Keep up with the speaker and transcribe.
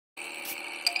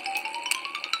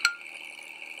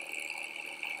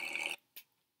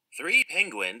Three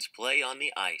penguins play on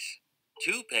the ice.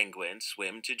 Two penguins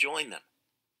swim to join them.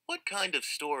 What kind of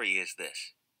story is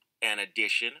this? An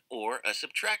addition or a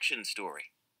subtraction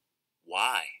story?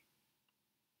 Why?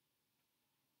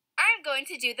 I'm going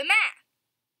to do the math.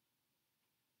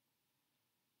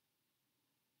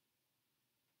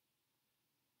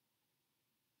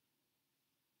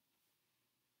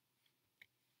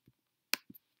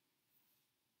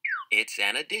 It's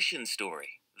an addition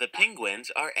story. The penguins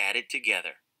are added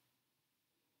together.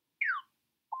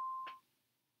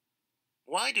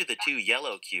 Why do the two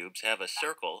yellow cubes have a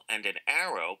circle and an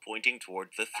arrow pointing toward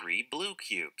the three blue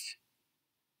cubes?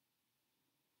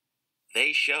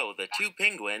 They show the two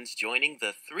penguins joining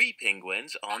the three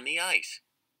penguins on the ice.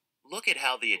 Look at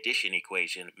how the addition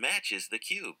equation matches the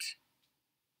cubes.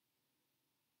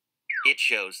 It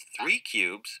shows 3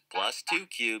 cubes plus 2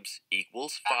 cubes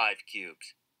equals 5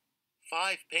 cubes.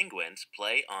 5 penguins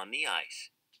play on the ice.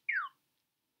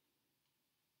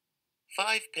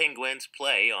 5 penguins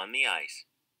play on the ice.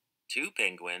 2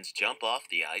 penguins jump off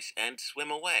the ice and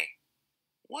swim away.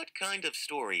 What kind of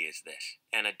story is this?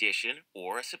 An addition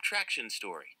or a subtraction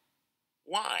story?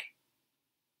 Why?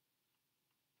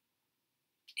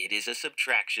 It is a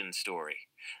subtraction story.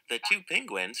 The 2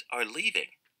 penguins are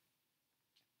leaving.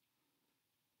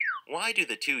 Why do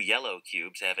the 2 yellow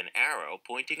cubes have an arrow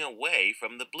pointing away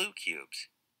from the blue cubes?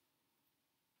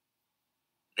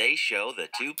 They show the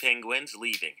 2 penguins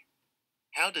leaving.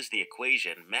 How does the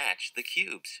equation match the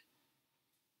cubes?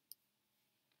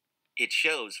 It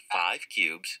shows 5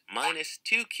 cubes minus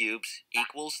 2 cubes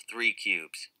equals 3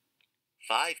 cubes.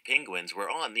 5 penguins were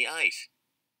on the ice.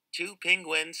 2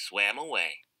 penguins swam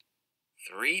away.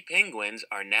 3 penguins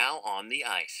are now on the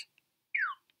ice.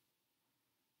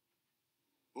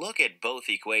 Look at both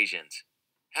equations.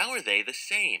 How are they the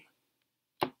same?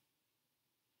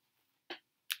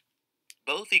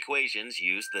 Both equations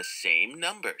use the same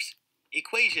numbers.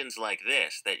 Equations like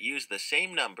this that use the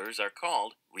same numbers are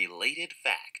called related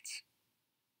facts.